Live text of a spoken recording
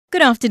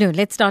Good afternoon.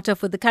 Let's start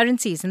off with the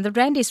currencies. And the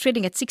rand is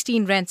trading at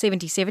 16 rand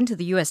 77 to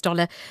the US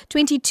dollar,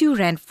 22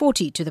 rand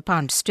 40 to the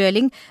pound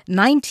sterling,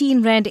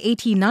 19 rand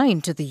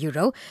 89 to the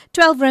euro,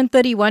 12 rand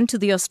 31 to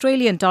the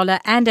Australian dollar,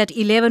 and at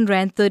 11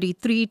 rand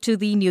 33 to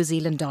the New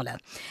Zealand dollar.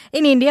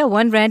 In India,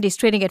 1 rand is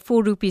trading at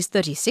 4 rupees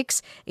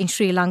 36, in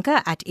Sri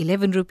Lanka at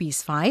 11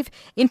 rupees 5,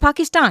 in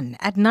Pakistan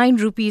at 9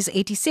 rupees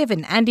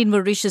 87, and in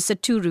Mauritius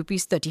at 2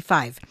 rupees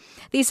 35.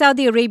 The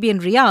Saudi Arabian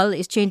rial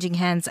is changing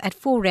hands at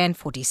 4 rand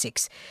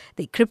 46.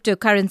 The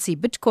cryptocurrency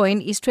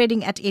Bitcoin is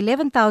trading at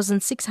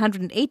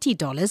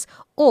 $11,680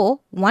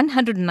 or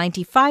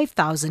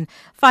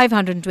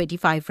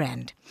 195,525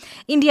 rand.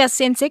 India's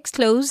Sensex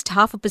closed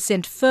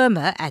 0.5%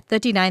 firmer at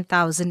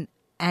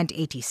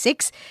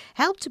 39,086,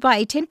 helped by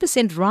a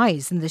 10%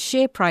 rise in the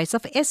share price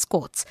of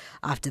Escorts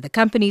after the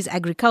company's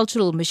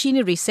agricultural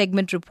machinery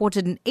segment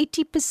reported an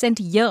 80%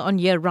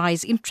 year-on-year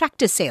rise in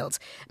tractor sales,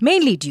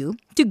 mainly due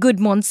to good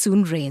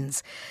monsoon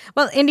rains.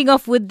 Well, ending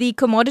off with the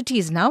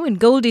commodities now, and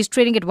gold is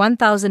trading at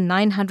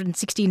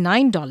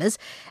 $1,969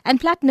 and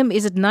platinum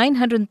is at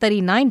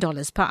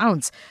 $939 per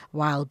ounce,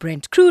 while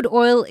Brent crude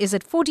oil is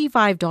at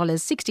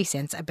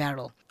 $45.60 a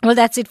barrel. Well,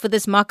 that's it for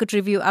this market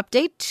review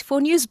update. For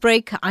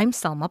Newsbreak, I'm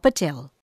Salma Patel.